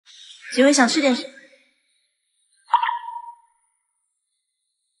几位想吃点什么？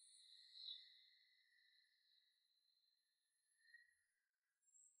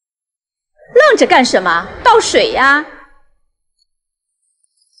愣着干什么？倒水呀！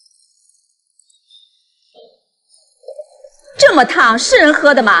这么烫，是人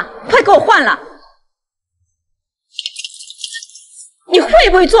喝的吗？快给我换了！你会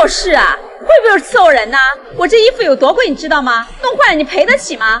不会做事啊？会不会伺候人呐？我这衣服有多贵，你知道吗？弄坏了你赔得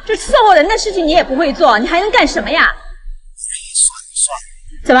起吗？这伺候人的事情你也不会做，你还能干什么呀？算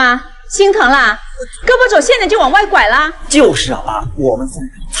了，怎么心疼啦？胳膊肘现在就往外拐啦？就是啊，爸，我们三个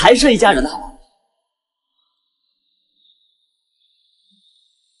才是一家人呢。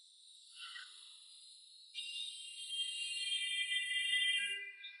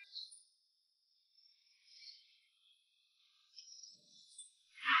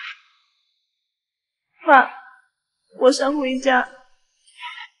爸，我想回家。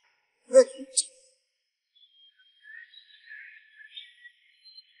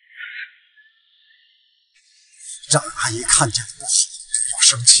让阿姨看见不好，就要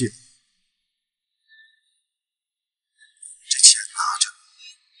生气了。这钱拿着。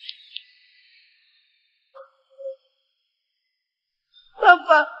爸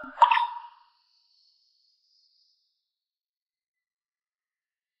爸，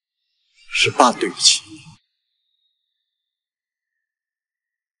是爸对不起你。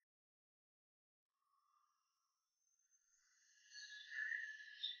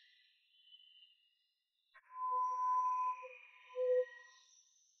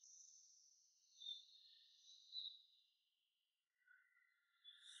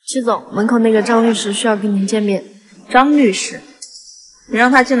齐总，门口那个张律师需要跟您见面。张律师，你让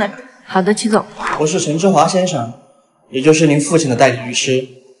他进来。好的，齐总。我是陈志华先生，也就是您父亲的代理律师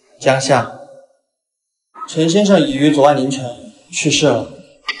江夏。陈先生已于昨晚凌晨去世了。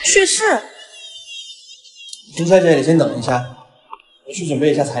去世？陈小姐，你先等一下，我去准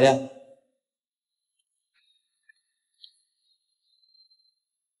备一下材料。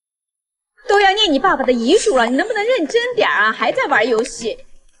都要念你爸爸的遗嘱了，你能不能认真点啊？还在玩游戏。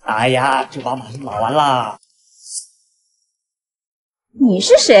哎呀，这把马上打完啦。你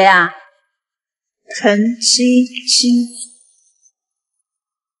是谁啊？陈七七。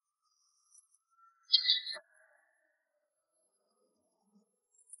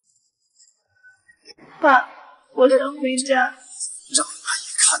爸，我想回家。让阿姨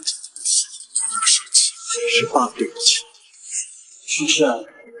看见不好，就要生气。是爸对不起你。去世了。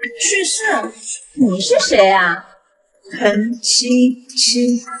去世？你是谁啊？陈七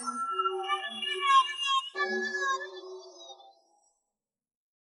七。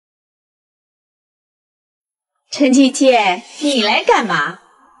陈七七，你来干嘛？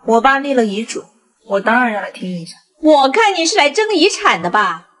我爸立了遗嘱，我当然要来听一下。我看你是来争遗产的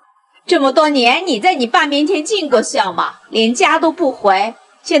吧？这么多年，你在你爸面前尽过孝吗？连家都不回。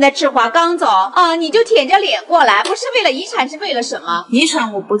现在志华刚走啊，你就舔着脸过来，不是为了遗产，是为了什么？遗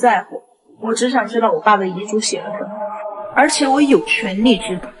产我不在乎，我只想知道我爸的遗嘱写了什么，而且我有权利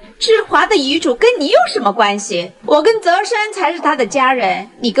知道。志华的遗嘱跟你有什么关系？我跟泽山才是他的家人，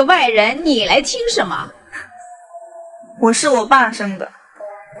你个外人，你来听什么？我是我爸生的，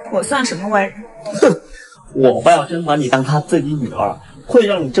我算什么外人？哼，我爸要真把你当他自己女儿，会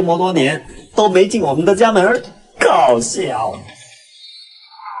让你这么多年都没进我们的家门，搞笑。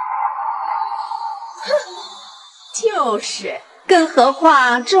就是，更何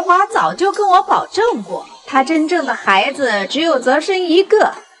况志华早就跟我保证过，他真正的孩子只有泽生一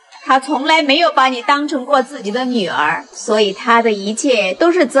个，他从来没有把你当成过自己的女儿，所以他的一切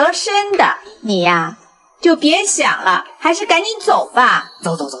都是泽生的。你呀，就别想了，还是赶紧走吧。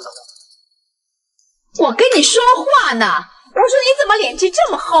走。我跟你说话呢，我说你怎么脸皮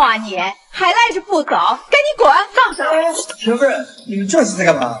这么厚啊你，还赖着不走，赶紧滚！放手！陈夫人，你们这是在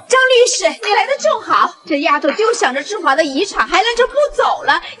干嘛？张律师，你来的正好，这丫头就想着志华的遗产，还赖着不走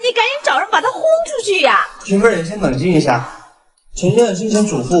了，你赶紧找人把她轰出去呀！陈夫人，你先冷静一下。陈先生先前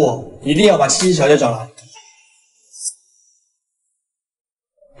嘱咐我，一定要把七七小姐找来。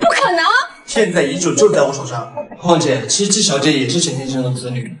不可能！现在遗嘱就在我手上，况且七七小姐也是陈先生的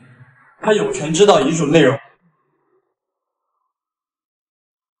子女，她有权知道遗嘱内容。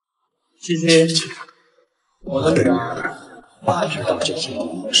七七，我的女儿，爸知道这些是我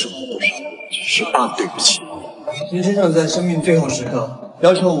不是，是爸对不起你。陈先生在生命最后时刻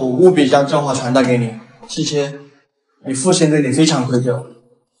要求我务必将真话传达给你。七七，你父亲对你非常愧疚。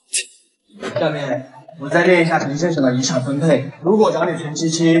下面我再列一下陈先生的遗产分配。如果长女陈七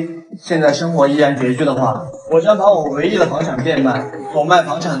七现在生活依然拮据的话，我将把我唯一的房产变卖，我卖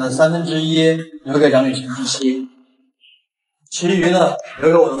房产的1/3留给长女陈七七。其余的留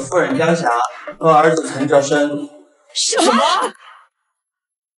给我的夫人江霞和儿子陈哲生。什么？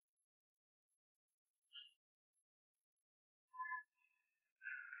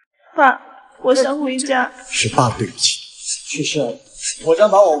爸，我想回家。是爸对不起。去世了，我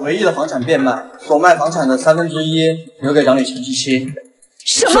将把我唯一的房产变卖，所卖房产的1/3留给长女陈七七。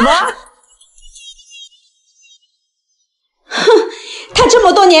什么？哼，他这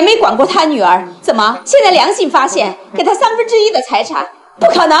么多年没管过他女儿，怎么现在良心发现，给他1/3的财产？不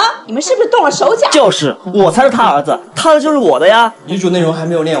可能！你们是不是动了手脚？就是，我才是他儿子，他的就是我的呀。遗嘱内容还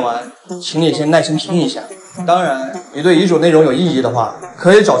没有念完，请你先耐心听一下。当然，你对遗嘱内容有异议的话，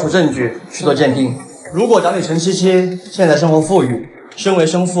可以找出证据去做鉴定。如果长女陈七七现在生活富裕，身为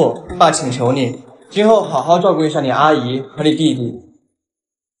生父，爸请求你今后好好照顾一下你阿姨和你弟弟。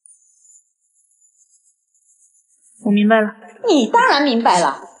我明白了。你当然明白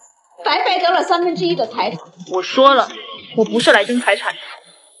了，白白得了1/3的财产。我说了，我不是来争财产的。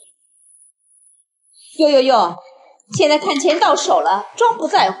哟，现在看钱到手了，装不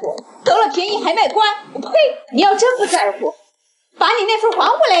在乎，得了便宜还卖乖，我呸！你要真不在乎，把你那份还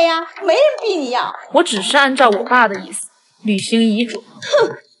回来呀，没人逼你要。我只是按照我爸的意思履行遗嘱。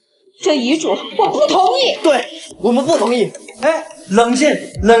哼，这遗嘱我不同意。对，我们不同意。哎，冷静，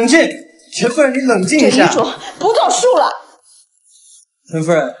陈夫人，你冷静一下。这遗嘱不作数了。陈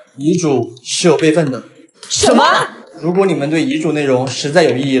夫人，遗嘱是有备份的。什么？如果你们对遗嘱内容实在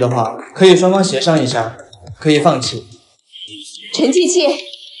有异议的话，可以双方协商一下，可以放弃。陈七七，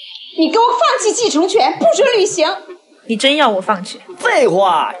你给我放弃继承权，不准履行。你真要我放弃？废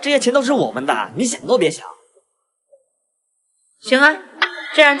话，这些钱都是我们的，你想都别想。行啊，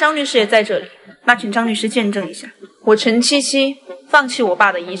既然张律师也在这里，那请张律师见证一下，我陈七七放弃我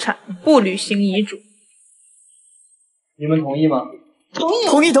爸的遗产，不履行遗嘱。你们同意吗？同意。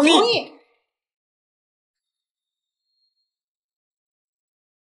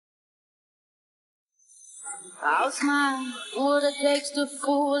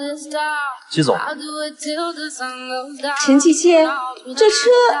季总，陈七七，这车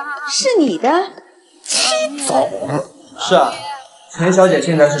是你的？季总，是啊，陈小姐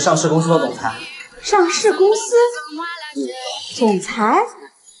现在是上市公司的总裁。上市公司？总裁？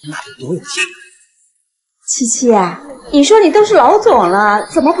那得多有钱！七七，你说你都是老总了，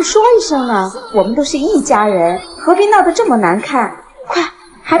怎么不说一声呢？我们都是一家人，何必闹得这么难看？快，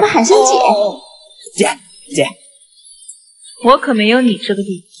还不喊声姐！姐，我可没有你这个弟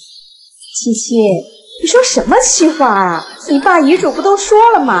弟。七七，你说什么气话啊？你爸遗嘱不都说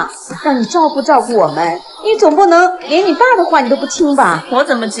了吗？让你照顾我们，你总不能连你爸的话你都不听吧？我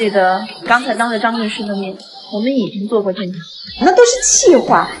怎么记得刚才当着张律师的面，我们已经做过鉴定？那都是气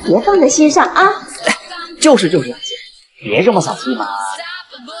话，别放在心上啊！就是，姐，别这么小气嘛。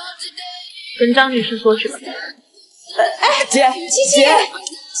跟张律师说去吧。姐，七七，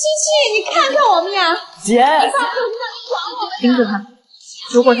你看看我们呀！姐，你爸不能管我们。盯着他，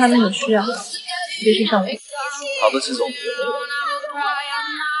如果他们有需要，随时上我。好的，季总。姐，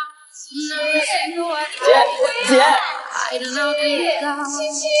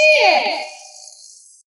七七。